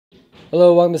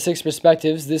Hello, welcome to Six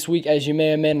Perspectives. This week, as you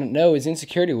may or may not know, is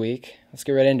Insecurity Week. Let's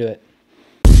get right into it.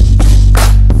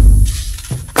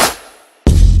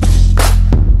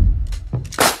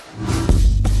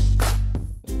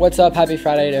 What's up? Happy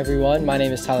Friday to everyone. My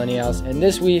name is Tyler Niels, and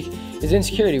this week is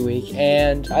Insecurity Week,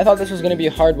 and I thought this was going to be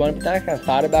a hard one, but then I kind of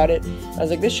thought about it. I was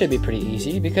like, this should be pretty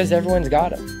easy because everyone's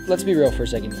got them. Let's be real for a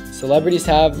second. Celebrities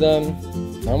have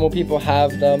them, normal people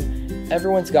have them,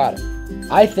 everyone's got them.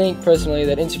 I think, personally,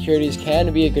 that insecurities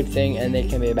can be a good thing and they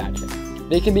can be a bad thing.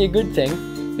 They can be a good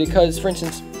thing because, for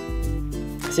instance,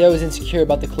 say I was insecure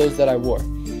about the clothes that I wore.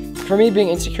 For me, being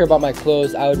insecure about my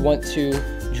clothes, I would want to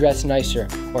dress nicer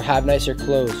or have nicer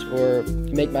clothes or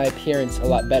make my appearance a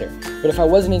lot better. But if I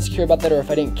wasn't insecure about that or if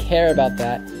I didn't care about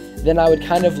that, then I would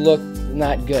kind of look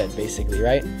not good, basically,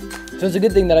 right? So it's a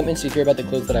good thing that I'm insecure about the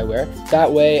clothes that I wear.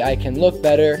 That way I can look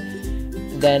better.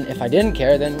 Then if I didn't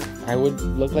care, then I would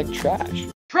look like trash.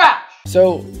 Trash!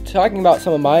 So, talking about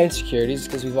some of my insecurities,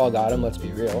 because we've all got them, let's be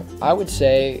real, I would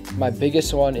say my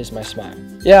biggest one is my smile.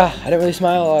 Yeah, I don't really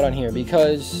smile a lot on here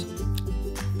because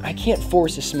I can't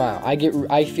force a smile.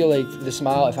 I feel like the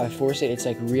smile, if I force it, it's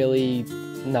like really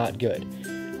not good.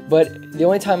 But the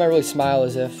only time I really smile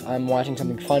is if I'm watching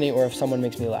something funny or if someone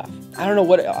makes me laugh. I don't know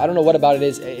what about it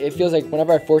is. It feels like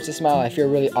whenever I force a smile, I feel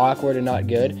really awkward and not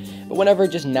good. But whenever it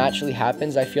just naturally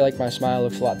happens, I feel like my smile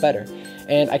looks a lot better.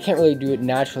 And I can't really do it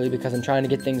naturally because I'm trying to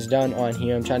get things done on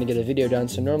here. I'm trying to get a video done.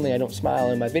 So normally I don't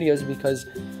smile in my videos because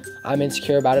I'm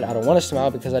insecure about it. I don't want to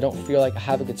smile because I don't feel like I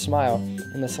have a good smile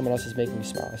unless someone else is making me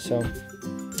smile. So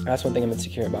that's one thing I'm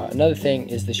insecure about. Another thing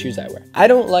is the shoes I wear. I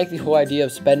don't like the whole idea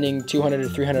of spending $200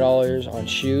 to $300 on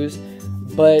shoes,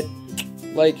 but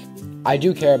like I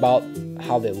do care about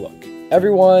how they look.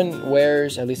 Everyone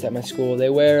wears, at least at my school,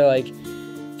 they wear like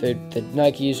the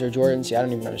Nikes or Jordans. I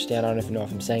don't even understand. I don't even know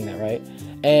if I'm saying that right.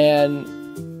 And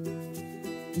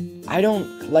I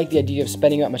don't like the idea of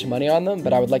spending that much money on them,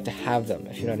 but I would like to have them,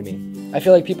 if you know what I mean. I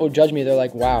feel like people judge me. They're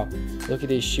like, wow, look at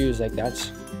these shoes. Like they're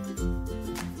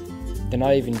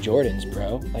not even Jordans,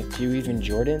 bro. Like, do you even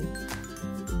Jordan?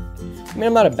 I mean,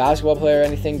 I'm not a basketball player or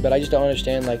anything, but I just don't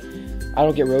understand, like, I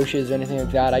don't get Roches or anything like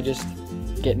that. I just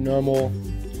get normal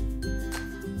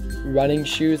running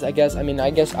shoes, I guess. I mean, I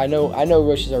know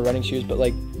Roches are running shoes, but,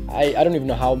 like, I don't even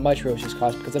know how much Roches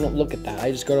cost because I don't look at that.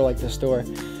 I just go to, like, the store,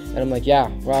 and I'm like, yeah,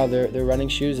 wow, they're running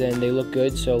shoes, and they look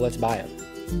good, so let's buy them.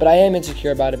 But I am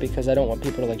insecure about it because I don't want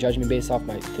people to like judge me based off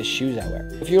the shoes I wear.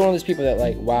 If you're one of those people that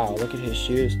like, wow, look at his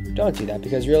shoes, don't do that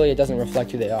because really it doesn't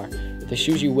reflect who they are. The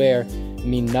shoes you wear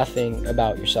mean nothing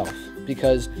about yourself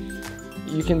because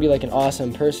you can be like an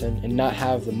awesome person and not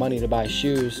have the money to buy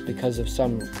shoes because of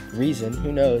some reason,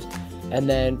 who knows, and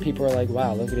then people are like,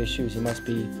 wow, look at his shoes, he must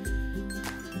be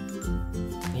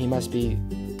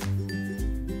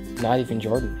not even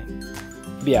Jordan.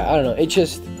 But yeah, I don't know, it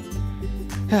just,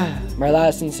 my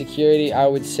last insecurity, I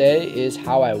would say, is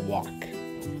how I walk.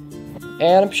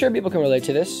 And I'm sure people can relate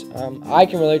to this. I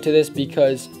can relate to this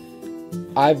because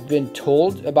I've been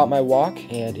told about my walk,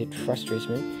 and it frustrates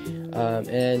me.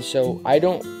 And so I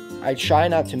try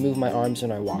not to move my arms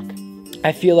when I walk.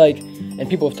 I feel like, and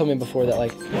people have told me before that,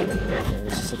 like,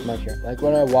 let's just look up here. Like,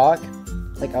 when I walk,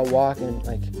 like, I walk and,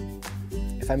 like,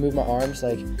 if I move my arms,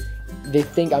 like, they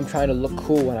think I'm trying to look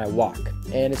cool when I walk.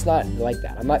 And it's not like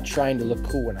that. I'm not trying to look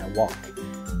cool when I walk.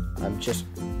 I'm just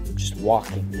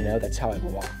walking, you know? That's how I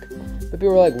walk. But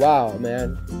people are like, wow,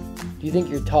 man, do you think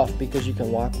you're tough because you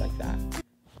can walk like that?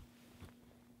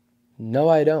 No,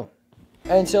 I don't.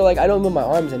 And so, like, I don't move my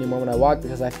arms anymore when I walk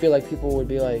because I feel like people would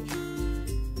be like,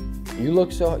 you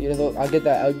look so, you know, I'll get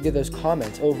those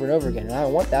comments over and over again. And I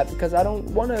don't want that because I don't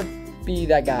want to be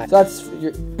that guy. So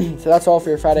that's all for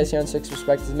your Fridays here on Six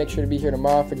Perspectives. Make sure to be here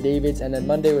tomorrow for David's, and then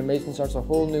Monday when Mason starts a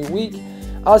whole new week.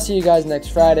 I'll see you guys next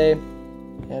Friday,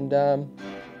 and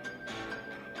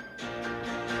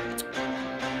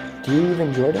do you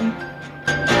even Jordan?